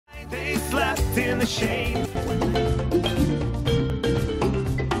They slept in the shade.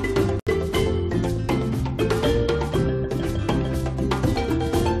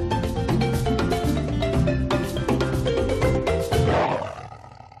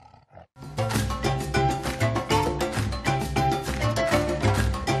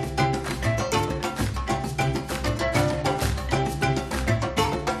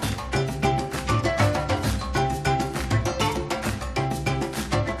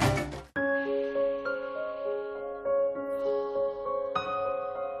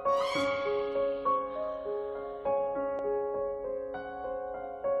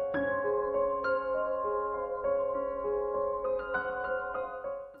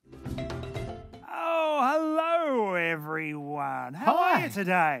 Everyone, how are you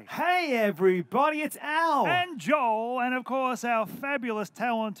today? Hey everybody, it's Al. And Joel, and of course our fabulous,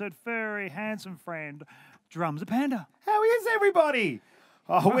 talented, furry, handsome friend, Drums the Panda. How is everybody?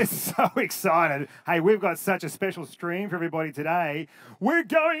 Oh, we're so excited. Hey, we've got such a special stream for everybody today. We're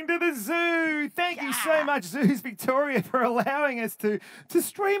going to the zoo. Thank you so much, Zoos Victoria, for allowing us to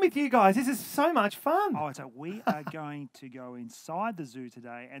stream with you guys. This is so much fun. Oh, so we are going to go inside the zoo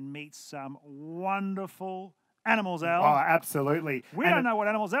today and meet some wonderful animals, Al. Oh, absolutely. We don't know what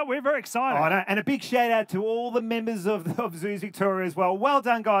animals are. We're very excited. Oh, no. And a big shout out to all the members of Zoos Victoria as well. Well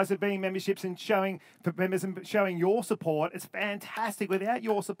done, guys, for being memberships and showing your support. It's fantastic. Without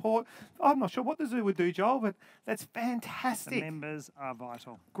your support, I'm not sure what the zoo would do, Joel, but that's fantastic. The members are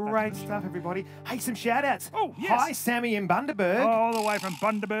vital. Great stuff, everybody. Hey, some shout outs. Oh, yes. Hi, Sammy in Bundaberg. All the way from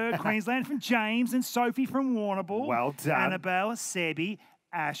Bundaberg, Queensland, from James and Sophie from Warrnambool. Well done. Annabelle, Sebi,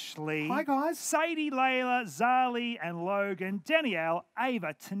 Ashley. Hi, guys. Sadie, Layla, Zali and Logan, Danielle,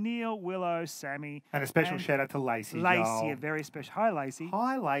 Ava, Tennille, Willow, Sammy. And a special shout out to Lacey. Lacey, a very special. Hi, Lacey.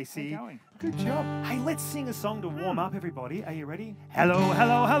 Hi, Lacey. How you going? Good job. Hey, let's sing a song to warm up, everybody. Are you ready? Hello,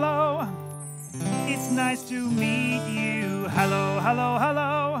 hello, hello. It's nice to meet you. Hello, hello,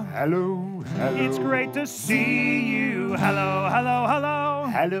 hello. Hello, hello. It's great to see you. Hello, hello, hello.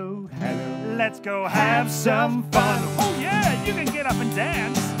 Hello, hello. Let's go have some fun. Oh, yeah, you can get up and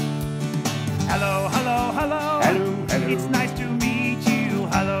dance. Hello, hello, hello. Hello, hello. It's nice to meet you.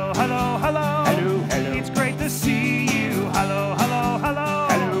 Hello, hello, hello. Hello, hello. It's great to see you. Hello, hello, hello.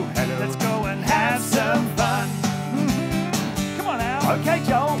 Hello, hello. Let's go and have some fun. Come on, Al. Okay,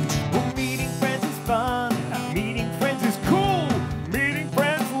 Joel. Well, meeting friends is fun. Meeting friends is cool. Meeting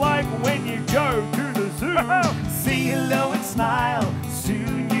friends like when you go to the zoo. Say hello and smile.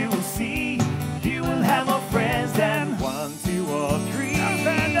 Soon you will see. You will have more friends than 1, 2, or 3.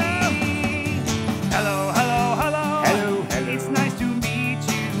 Hello, hello, hello. Hello, hello. It's nice to meet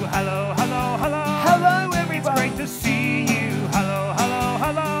you. Hello, hello, hello. Hello, everybody. It's great to see you. Hello, hello,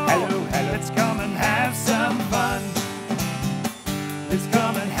 hello. Hello, hello. Let's come and have some fun. Let's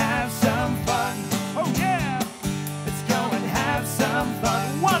come and have some fun. Oh, yeah. Let's go and have some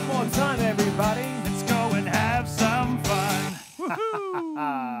fun. One more time, everybody. Let's go and have some fun.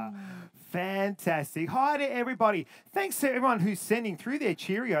 Woohoo! Fantastic. Hi to everybody. Thanks to everyone who's sending through their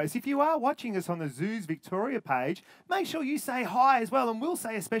Cheerios. If you are watching us on the Zoos Victoria page, make sure you say hi as well, and we'll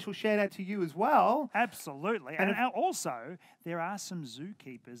say a special shout out to you as well. Absolutely. And also, there are some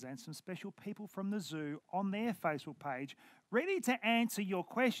zookeepers and some special people from the zoo on their Facebook page ready to answer your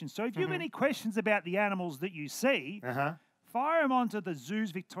questions. So if you have any questions about the animals that you see, fire them onto the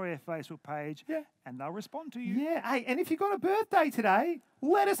Zoos Victoria Facebook page, and they'll respond to you. Yeah, hey, and if you've got a birthday today,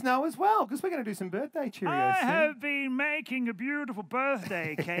 let us know as well, because we're going to do some birthday Cheerios I soon. have been making a beautiful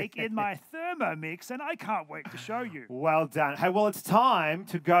birthday cake in my Thermomix, and I can't wait to show you. Well done. Hey, well, it's time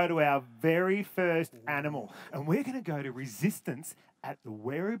to go to our very first animal, and we're going to go to Resistance at the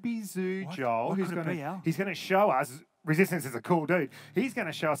Werribee Zoo, Joel. What could it be, Al? He's going to show us. Resistance is a cool dude. He's going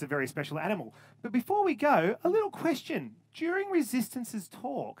to show us a very special animal. But before we go, a little question. During Resistance's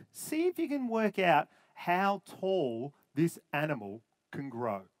talk, see if you can work out how tall this animal can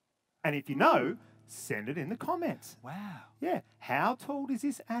grow. And if you know, send it in the comments. Wow. Yeah. How tall does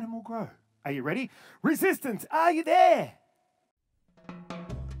this animal grow? Are you ready? Resistance, are you there?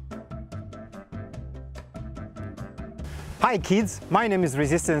 Hi kids, my name is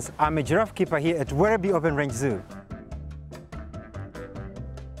Resistance. I'm a giraffe keeper here at Werribee Open Range Zoo.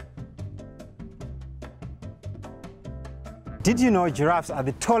 Did you know giraffes are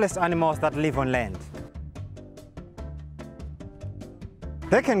the tallest animals that live on land?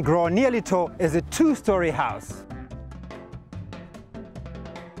 They can grow nearly tall as a 2-story house.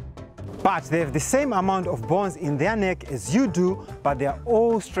 But they have the same amount of bones in their neck as you do, but they are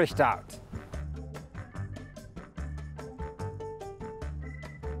all stretched out.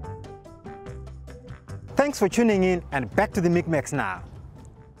 Thanks for tuning in, and back to the Mik Maks now.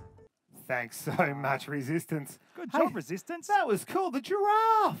 Thanks so much, Resistance. Good job, Resistance. That was cool. The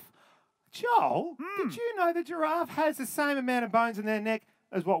giraffe. Joel, did you know the giraffe has the same amount of bones in their neck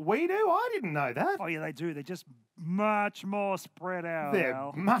as what we do? I didn't know that. Oh, yeah, they do. They're just much more spread out. They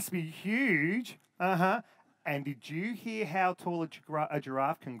Al. must be huge. Uh-huh. And did you hear how tall a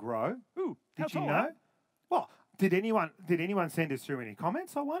giraffe can grow? Ooh, how Did you tall, know? Al? Well, did anyone send us through any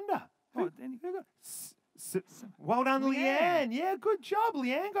comments? I wonder. Oh, Well done, Leanne. Yeah, good job.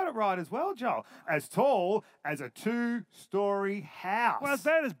 Leanne got it right as well, Joel. As tall as a 2-story house. Well, it's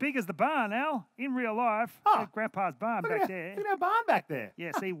about as big as the barn, Al, in real life. Oh. At Grandpa's barn Look back at there. Look at our barn back there.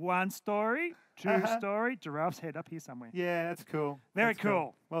 Yeah, see, 1-story, 2-story, giraffe's head up here somewhere. Yeah, that's cool. Very That's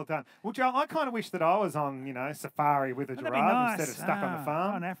cool. Well done. Well, Joel, I kind of wish that I was on, safari with a Wouldn't that giraffe be nice? instead of stuck on the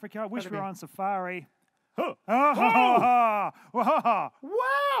farm. In Africa. I wish That'd we were be- on safari. Huh. Oh, wow. Wow!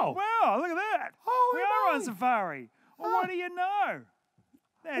 Wow, look at that. Holy We are on moly. safari. Well, what do you know?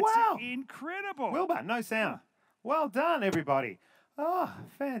 That's Wow. incredible. Wilbur, no sound. Well done, everybody. Oh,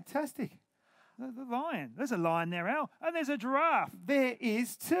 fantastic. The lion. There's a lion there, Al. And there's a giraffe There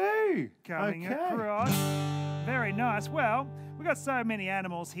is two. coming Okay. across. Very nice. Well, we've got so many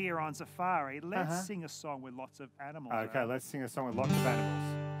animals here on safari. Let's sing a song with lots of animals. Okay, Al. let's sing a song with lots of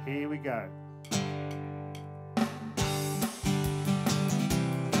animals. Here we go.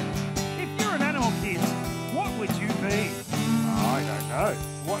 If you're an animal, kids, what would you be? I don't know.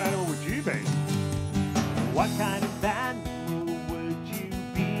 What animal would you be? What kind of animal would you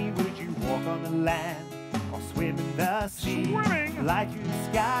be? Would you walk on the land or swim in the sea? Swimming? Fly through the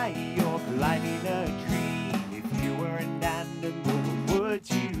sky or climb in a tree? If you were an animal, what would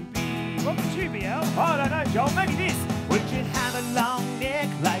you be? What would you be, Al? I don't know, Joel. Maybe this. Would you have a long neck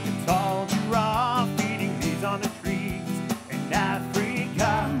like a tall giraffe, eating leaves on the trees in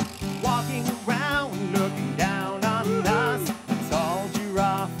Africa? Walking around, looking down on us, a tall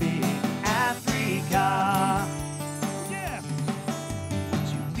giraffe in Africa. Yeah. Would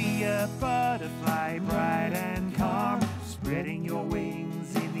you be a butterfly, bright and calm, spreading your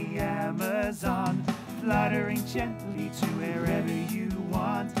wings in the Amazon, fluttering gently to wherever you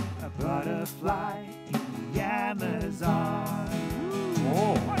want, a butterfly in the Amazon.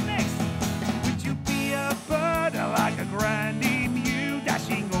 Oh. What next? Would you be a bird like a grand emu,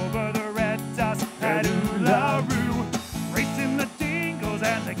 dashing over the red dust at Uluru, racing the dingoes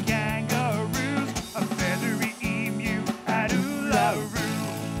and the kangaroos, a feathery emu at Uluru.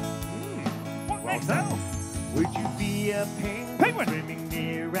 What next, Al? Would you be a penguin, Penguin. swimming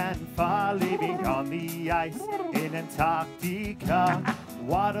near and far, living on the ice in Antarctica?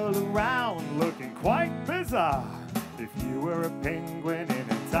 Waddle around looking quite bizarre if you were a penguin in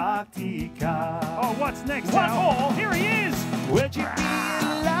Antarctica. Oh, what's next, One Al? more. Here he is. Would you be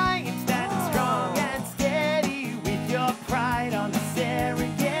a lion standing strong and steady with your pride on the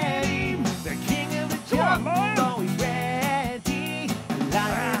Serengeti? The king of the Come on, lion. jungle, always ready. A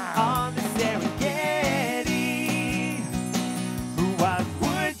lion on the Serengeti. What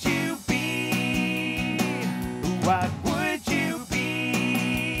would you be? What would you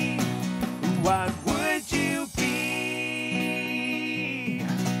be? What would you be?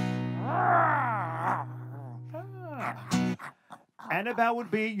 Annabelle would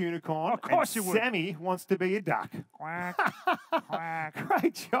be a unicorn. Of course and you would. Sammy wants to be a duck. Quack, quack.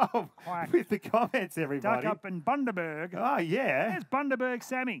 Great job Quack. with the comments, everybody. Duck up in Bundaberg. Oh, yeah. There's Bundaberg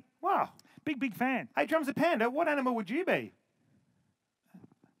Sammy. Wow. Big fan. Hey, Drums the Panda, what animal would you be?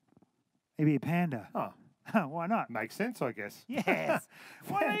 Maybe a panda. Oh, Why not? makes sense, I guess. Yes.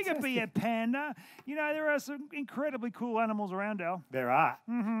 Why don't you could be a panda? You know, there are some incredibly cool animals around, Al. There are.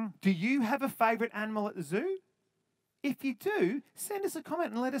 Do you have a favourite animal at the zoo? If you do, send us a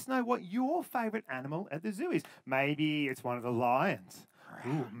comment and let us know what your favourite animal at the zoo is. Maybe it's one of the lions.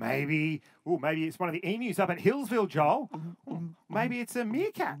 Maybe it's one of the emus up at Hillsville, Joel. Ooh, maybe it's a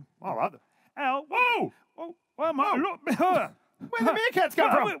meerkat. I love it. Al, Whoa! oh, well, my, look. Where the meerkats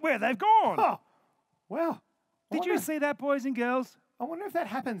come from? Where they've gone. Oh, well. Did you see that, boys and girls? I wonder if that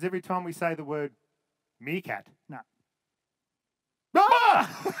happens every time we say the word meerkat. No.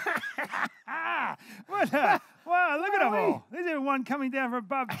 Ah! What wow, look at them all. There's even one coming down from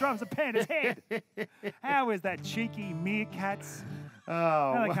above Drums the Panda's head. How is that cheeky meerkats? Oh,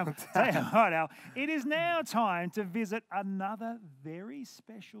 Now they well come. done. All right, Al. It is now time to visit another very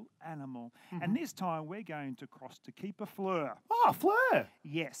special animal. And this time we're going to cross to Keeper Fleur. Oh, Fleur.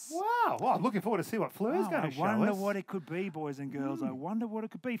 Yes. Wow. Well, I'm looking forward to see what Fleur's going to show us. I wonder what it could be, boys and girls. I wonder what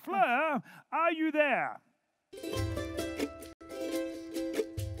it could be. Fleur, are you there?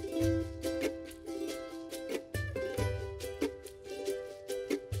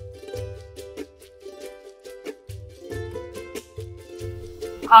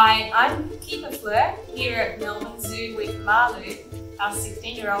 Hi, I'm Keeper Fleur here at Melbourne Zoo with Marlu, our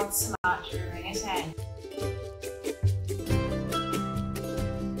 16-year-old Sumatra orangutan.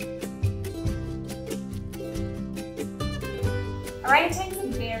 Orangutans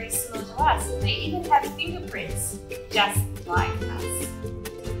are very similar to us, and they even have fingerprints, just like us.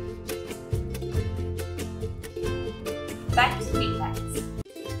 Back to Mik Maks.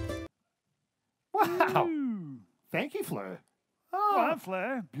 Wow. Ooh. Thank you, Fleur. Well done,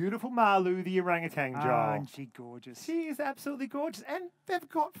 Fleur. Beautiful Marlu, the orangutan, Joel. Aren't she gorgeous? She is absolutely gorgeous, and they've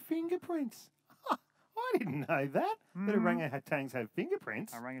got fingerprints. I didn't know that orangutans have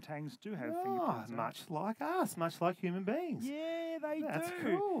fingerprints. Orangutans do have fingerprints. Much like us, much like human beings. Yeah, they That's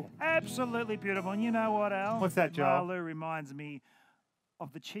do. cool. Absolutely beautiful. And you know what, Al? What's that, Joel? Marlu reminds me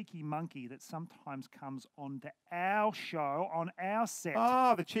of the cheeky monkey that sometimes comes onto our show, on our set.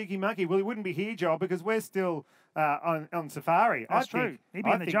 Oh, the cheeky monkey. Well, he wouldn't be here, Joel, because we're still on safari. That's true. He'd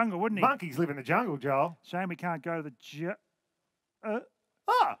be in the jungle, wouldn't he? Monkeys live in the jungle, Joel. Shame we can't go to the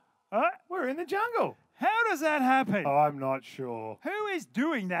We're in the jungle. How does that happen? I'm not sure. Who is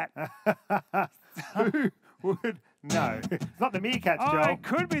doing that? Who would know? It's not the meerkats, Oh, Joel. it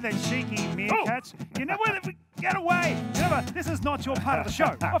could be the cheeky meerkats. You know what? Get away. You know what? This is not your part of the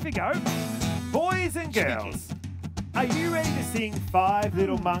show. Off you go. Boys and girls, are you ready to sing 5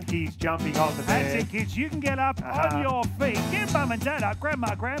 Little Monkeys Jumping on the That's Bed? it, kids. You can get up on your feet, get mum and dad up,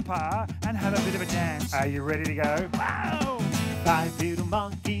 grandma, grandpa, and have a bit of a dance. Are you ready to go? Wow. 5 little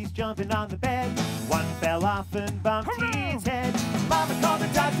monkeys jumping on the bed. One fell off and bumped his head. Mama called the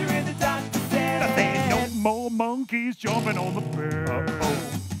doctor and the doctor said, There's no more monkeys jumping on the bed.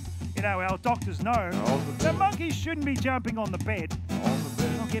 Uh-oh. You know, our doctors know that monkeys shouldn't be jumping on the bed.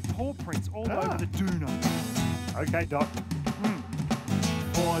 They'll get paw prints all over the doona. Okay, Doc.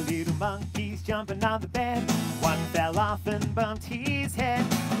 4 little monkeys jumping on the bed. One fell off and bumped his head.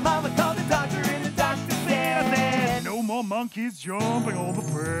 Mama called the doctor and the doctor said, No more monkeys jumping on the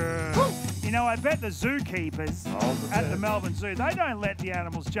bed. Woo. You know, I bet the zookeepers at the Melbourne Zoo, they don't let the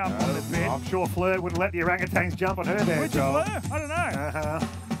animals jump on the bed. I'm sure Fleur wouldn't let the orangutans jump on her bed, Would you, Joel. Fleur? I don't know.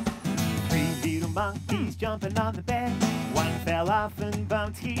 3 little monkeys jumping on the bed. One fell off and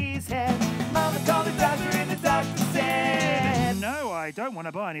bumped his head. Mama called the doctor and the doctor said, No, I don't want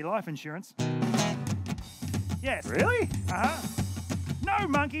to buy any life insurance. Yes. Really? No,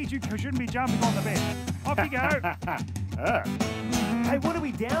 monkeys, you shouldn't be jumping on the bed. Off you go. Hey, what are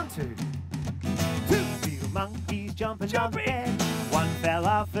we down to? 2 little monkeys jumping on the bed. One fell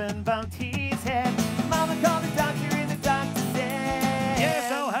off and bumped his head. Mama called the doctor and the doctor said,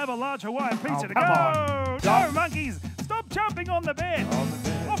 Yes, I'll have a large Hawaiian pizza to go. come on. No, monkeys, stop jumping on the bed.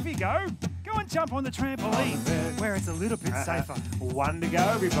 Off you go. Go and jump on the trampoline where it's a little bit safer. 1 to go,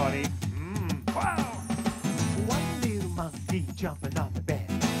 everybody. Wow. 1 little monkey jumping on the bed.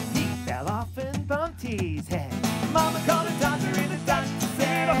 He fell off and bumped his head. Mama called the doctor and the doctor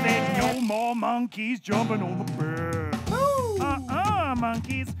said, No more monkeys jumping on the bed.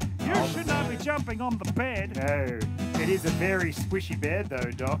 Monkeys. You should not be jumping on the bed. No, it is a very squishy bed though,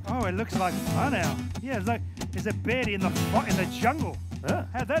 Doc. Oh, it looks like fun, Al. Yeah, it's like there's a bed in the jungle.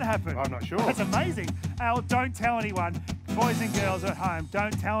 How'd that happen? I'm not sure. That's amazing. Al, don't tell anyone. Boys and girls at home,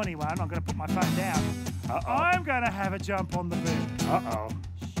 don't tell anyone. I'm going to put my phone down. I'm going to have a jump on the bed. Uh-oh.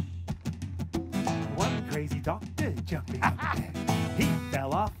 One crazy doctor jumping on the bed. He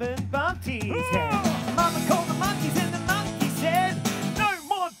fell off and bumped his head. Mama called the monkeys and the monkey said, no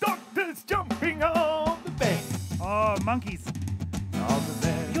more doctors jumping on the bed. Oh, monkeys. On the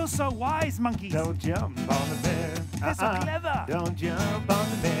bed. You're so wise, monkeys. Don't jump on the bed. They're so clever. Don't jump on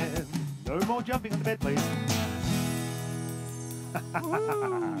the bed. No more jumping on the bed, please.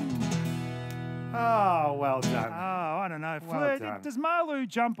 Oh, well done. Oh, I don't know. Well Fleur, done. does Marlu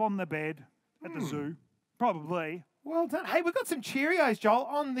jump on the bed at the zoo? Probably. Well done. Hey, we've got some Cheerios, Joel,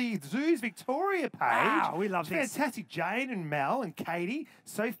 on the Zoo's Victoria page. Wow, we love this. Fantastic. Jane and Mel and Katie,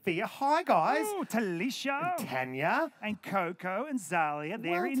 Sophia. Hi, guys. Oh, Talisha. And Tanya. And Coco and Zalia.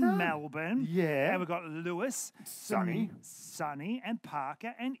 They're Well in done. Melbourne. Yeah. And we've got Lewis, Sonny. Sonny and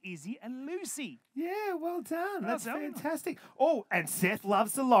Parker and Izzy and Lucy. Yeah, well done. That's done. fantastic. Oh, and Seth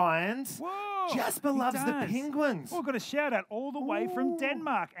loves the Lions. Whoa. Jasper he loves the does. Penguins. Oh, we've got a shout out all the way from Ooh.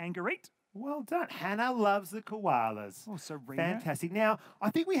 Denmark, Angerit. Well done. Hannah loves the koalas. Oh, Serena. Fantastic. Now, I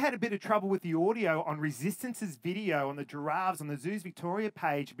think we had a bit of trouble with the audio on Resistance's video on the giraffes on the Zoo's Victoria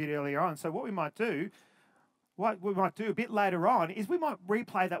page a bit earlier on. So what we might do a bit later on is we might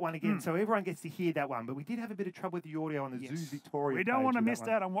replay that one again so everyone gets to hear that one. But we did have a bit of trouble with the audio on the Zoo's Victoria We page. don't want to with that miss one.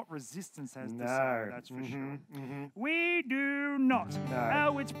 out on what Resistance has to say, No. that's for sure. We do not.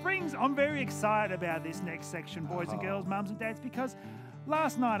 No. Which brings, I'm very excited about this next section, boys and girls, mums and dads, because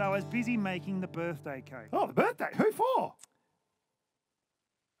Last night I was busy making the birthday cake. Oh, the birthday. Who for?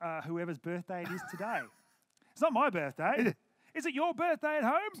 Whoever's birthday it is today. It's not my birthday. Is it? Is it your birthday at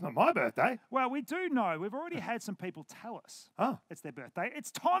home? It's not my birthday. Well, we do know. We've already had some people tell us Oh. it's their birthday.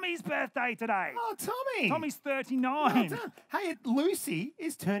 It's Tommy's birthday today. Oh, Tommy. Tommy's Well 39. done. Hey, Lucy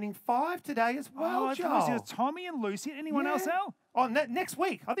is turning 5 today as well, it's Joel. Lucy, it's Tommy and Lucy. Anyone else, Yeah. Al? Oh, next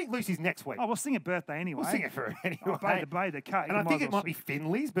week. I think Lucy's next week. Oh, we'll sing a birthday anyway. We'll sing it for her anyway. Bay the cake. And I think it might be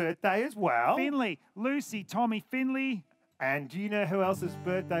Finley's birthday as well. Finley, Lucy, Tommy, Finley. And do you know who else's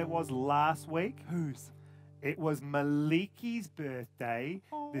birthday it was last week? Whose? It was Maliki's birthday,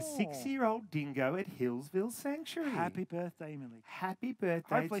 the Oh. 6-year-old dingo at Hillsville Sanctuary. Happy birthday, Millie. Happy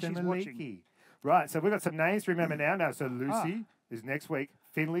birthday Hopefully to she's Maliki. watching. Right, so we've got some names to remember now. So Lucy is next week,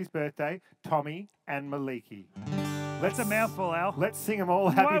 Finley's birthday, Tommy and Maliki. That's a mouthful, Al. Let's sing them all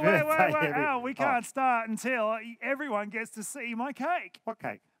happy birthday. Wait, Evie. Al, we can't start until everyone gets to see my cake. What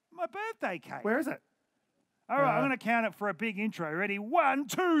cake? My birthday cake. Where is it? All right, I'm going to count it for a big intro. Ready? 1,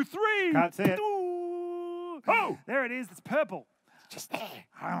 2, 3. Can't see it. Ooh. Oh! There it is. It's purple. Just there.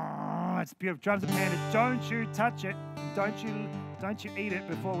 Oh, it's beautiful. Drums the Panda. Don't you touch it. Don't you eat it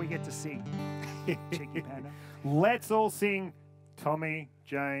before we get to sing. Cheeky panda. Let's all sing Tommy,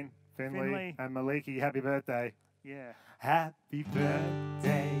 Jane, Finley, Finley. and Maliki happy birthday. Yeah. Happy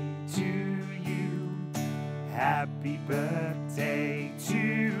birthday to you. Happy birthday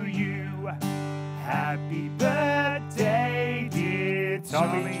to you. Happy birthday, dear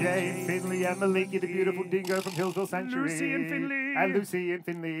Tommy, Jane, Finley, and Maliki, the beautiful dingo from Hillsville Sanctuary. Lucy and Finley. And Lucy and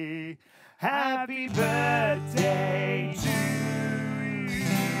Finley. Happy birthday to you.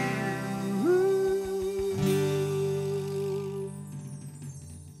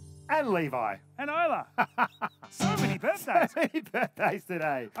 And Levi. And Isla. So many birthdays. Happy birthdays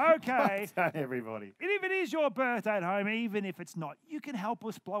today. Okay. Well done, everybody. And if it is your birthday at home, even if it's not, you can help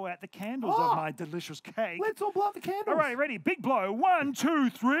us blow out the candles Oh. of my delicious cake. Let's all blow up the candles. All right, ready? Big blow. 1, 2,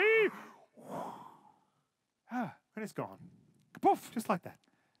 3. And it's gone. Poof. Just like that.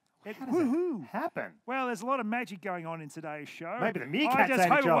 How does Woohoo. that happen? Well, there's a lot of magic going on in today's show. Maybe the meerkats I just ate a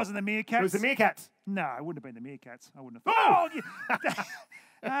hope it job. wasn't the meerkats. It was the meerkats. No, it wouldn't have been the meerkats. I wouldn't have thought.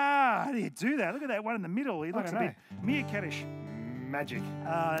 Oh! How do you do that? Look at that one in the middle. He looks a don't bit meerkatish. Magic.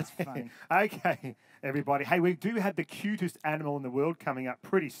 Ah, that's funny. Okay, everybody. Hey, we do have the cutest animal in the world coming up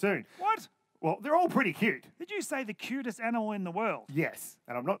pretty soon. What? Well, they're all pretty cute. Did you say the cutest animal in the world? Yes.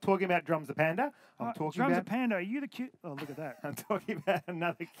 And I'm not talking about Drums the Panda. I'm talking Drums about the Panda, are you the cute? Oh, look at that. I'm talking about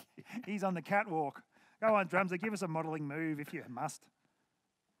another cute. He's on the catwalk. Go on, Drumsy, give us a modelling move if you must.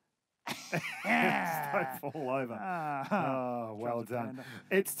 Just don't fall over. Oh, well Drums the done. Panda.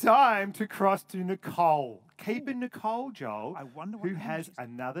 It's time to cross to Nicole. Keeping Nicole, Joel, I wonder what who animal has she's-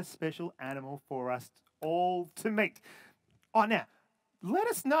 another special animal for us all to meet. Oh, now, let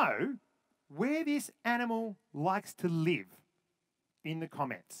us know where this animal likes to live in the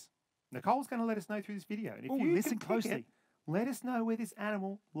comments. Nicole's going to let us know through this video. And if Ooh, you listen can pick closely. it, let us know where this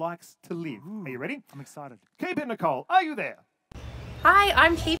animal likes to live. Ooh. Are you ready? I'm excited. Keep it, Nicole. Are you there? Hi,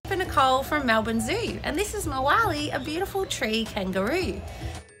 I'm Keeper Nicole from Melbourne Zoo, and this is Mawali, a beautiful tree kangaroo.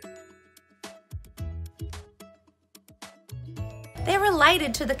 They're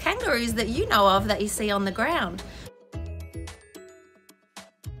related to the kangaroos that you know of that you see on the ground.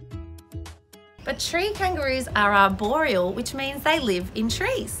 But tree kangaroos are arboreal, which means they live in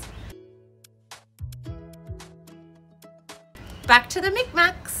trees. Back to the Mik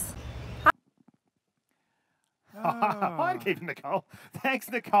Maks. Hi, Keep it, Nicole. Thanks,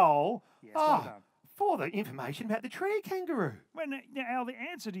 Nicole. Yes, well done. For the information about the tree kangaroo. Well, now, Al, the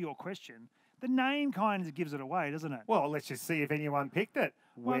answer to your question, the name kind of gives it away, doesn't it? Well, let's just see if anyone picked it.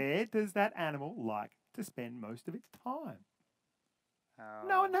 Well- Where does that animal like to spend most of its time? Oh.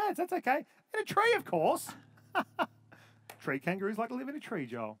 No one knows. That's okay. In a tree, of course. Tree kangaroos like to live in a tree,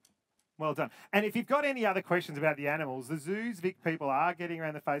 Joel. Well done. And if you've got any other questions about the animals, the Zoos Vic people are getting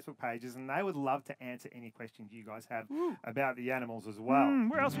around the Facebook pages and they would love to answer any questions you guys have about the animals as well.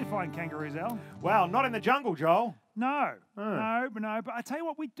 Where else do we find kangaroos, Al? Well, not in the jungle, Joel. No. But I tell you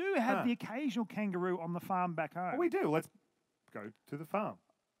what, we do have Huh. the occasional kangaroo on the farm back home. Well, we do. Let's go to the farm.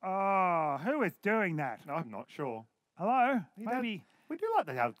 Oh, who is doing that? I'm not sure. Hello? You know, Maybe. We do like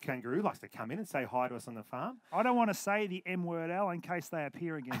that how kangaroo likes to come in and say hi to us on the farm. I don't want to say the M word, Al, in case they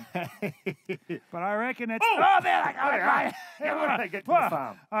appear again. But I reckon it's. Oh! There they go. Yeah, Yeah, when they get to the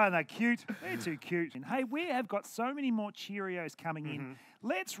farm. Oh, they're cute. They're too cute. And hey, we have got so many more Cheerios coming in.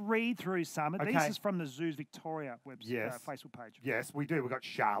 Let's read through some. This Okay. is from the Zoos Victoria website, Yes. Facebook page. Yes, we do. We've got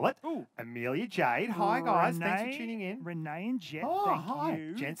Charlotte, Ooh. Amelia Jade. Hi, guys. Thanks Renee- for tuning in. Renee and Jet, Oh, thank hi.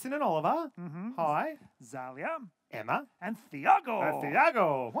 you. Jensen and Oliver. Mhm. Hi. Zalia. Emma. And Thiago.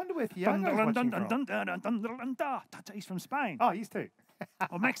 Thiago. Wonder where Thiago's watching from. He's from Spain. Oh, he's too.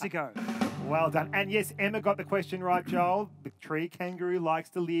 Or Mexico. Well done. And yes, Emma got the question right, Joel. The tree kangaroo likes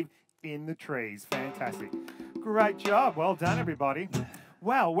to live in the trees. Fantastic. Great job. Well done, everybody.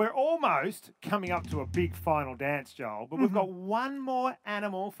 Well, we're almost coming up to a big final dance, Joel, but we've got one more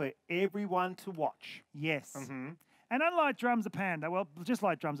animal for everyone to watch. Yes. And unlike Drums the Panda, well, just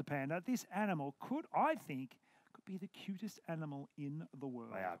like Drums the Panda, this animal could, I think, be the cutest animal in the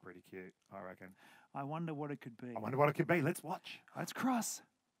world. They are pretty cute, I reckon. I wonder what it could be. I wonder what it could be. Let's watch. Let's cross.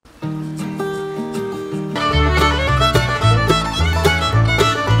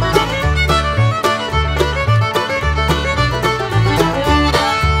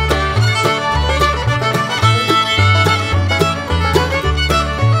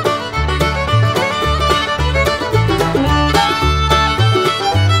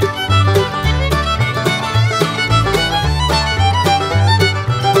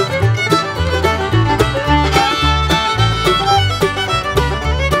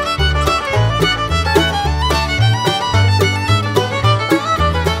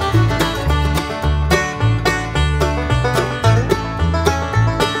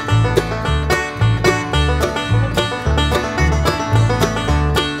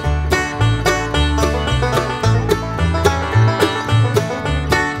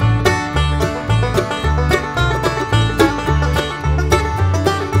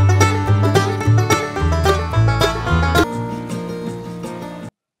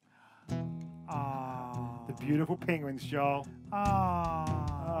 Beautiful penguins, Joel.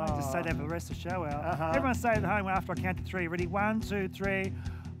 I just say that for the rest of the show out. Everyone say at home after I count to 3. Ready? 1, 2, 3.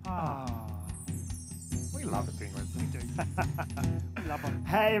 We love the penguins. We do. We love them.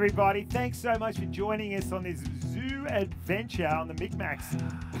 Hey, everybody. Thanks so much for joining us on this zoo adventure on the Mik Maks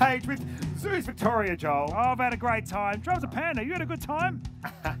page with Zoos Victoria, Joel. Oh, I've had a great time. Drums the Panda, you had a good time?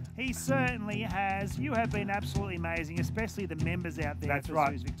 He certainly has. You have been absolutely amazing, especially the members out there for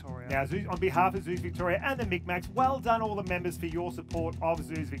Zoos Victoria. Now, on behalf of Zoos Victoria and the Mik Maks, well done all the members for your support of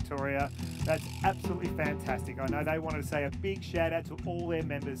Zoos Victoria. That's absolutely fantastic. I know they wanted to say a big shout out to all their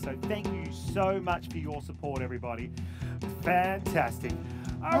members, so thank you so much for your support, everybody. Fantastic.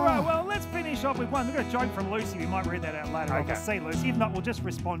 All right, well, let's finish off with one. We've got a joke from Lucy. We might read that out later. Okay. We'll see, Lucy. If not, we'll just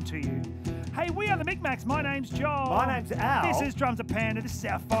respond to you. Hey, we are the Mik Maks. My name's Joel. My name's Al. This is Drums the Panda. This is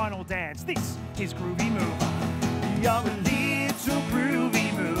our final dance. This is Groovy Mover. You're a little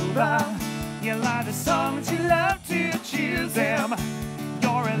groovy mover. You like the songs, you love to choose them.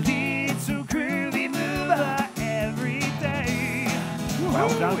 You're a little groovy mover every day. Well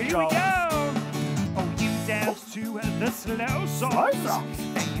done, Here Joel. we go. Oh, you dance to the slow songs.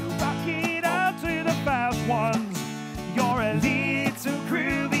 And you rock it out to the fast ones. You're a little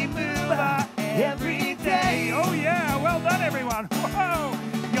groovy mover every day. Oh yeah, well done everyone. Whoa.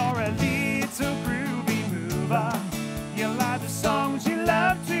 You're a little groovy mover. You like the songs, you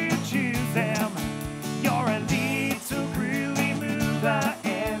love to choose them. You're a little groovy mover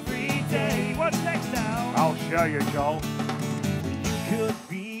every day. What's next now? I'll show you, Joel. You could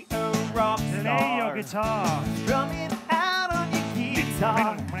be a rock star. Play your guitar. Strumming out on your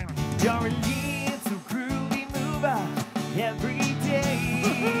guitar. You're a little groovy mover every day.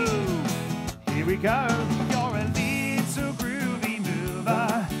 Here we go. You're a little groovy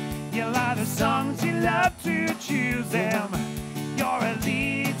mover. You like the songs, you love to choose them. You're a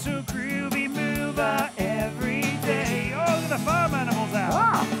little groovy mover every day. Oh, look at the farm animals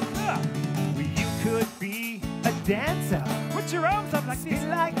out. You could be a dancer. Put your arms up like this. Spin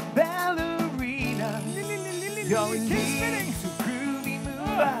like ballerina. You're a little groovy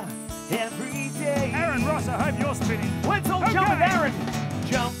mover every day. Aaron Ross, I hope you're spinning. Let's all jump with Aaron.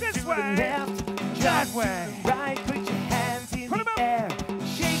 Jump This to way. the left, That jump way. to the right. Put your hands in Put 'em the up. air.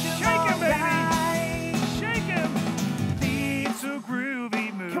 Shake them, Shake 'em, baby. right. Shake him. Little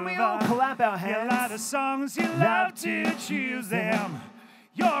groovy mover. Can we all clap our You like hands? the songs, you love to choose them.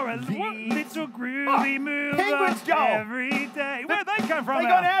 You're a little groovy mover Penguins, Joel. every day. Where'd they come from? They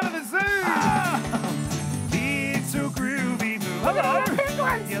got out of the zoo. Little groovy mover. Look at the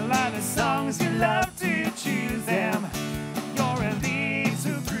penguins. You like the songs, you love to choose them. You're a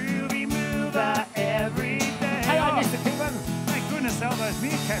little groovy mover every day. Hey, I missed the penguin. Thank goodness all those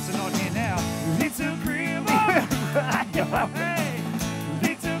meerkats are not here now. Little groovy mover. Hey,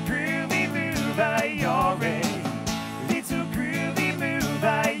 little groovy mover, you're a little groovy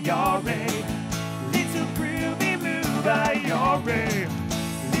mover, you're a little groovy mover, you're a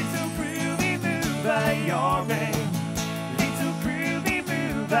little groovy mover, you're a little groovy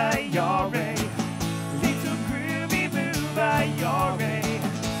mover, you're a little groovy mover, you're a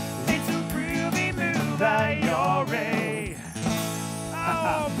little groovy mover, you're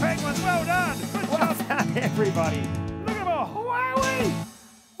penguins. Well done. Good Well job. done, everybody. Look at them all. Wowie.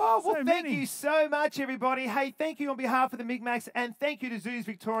 Oh, well, So thank many. you so much, everybody. Hey, thank you on behalf of the Mik Maks, and thank you to Zoos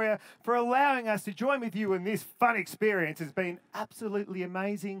Victoria for allowing us to join with you in this fun experience. It's been absolutely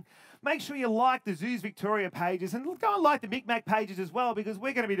amazing. Make sure you like the Zoos Victoria pages and go and like the Mik Mak pages as well, because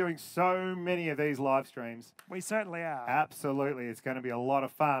we're going to be doing so many of these live streams. We certainly are. Absolutely. It's going to be a lot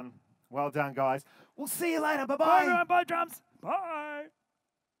of fun. Well done, guys. We'll see you later. Bye, Bye-bye. everyone. Bye, drums. Bye.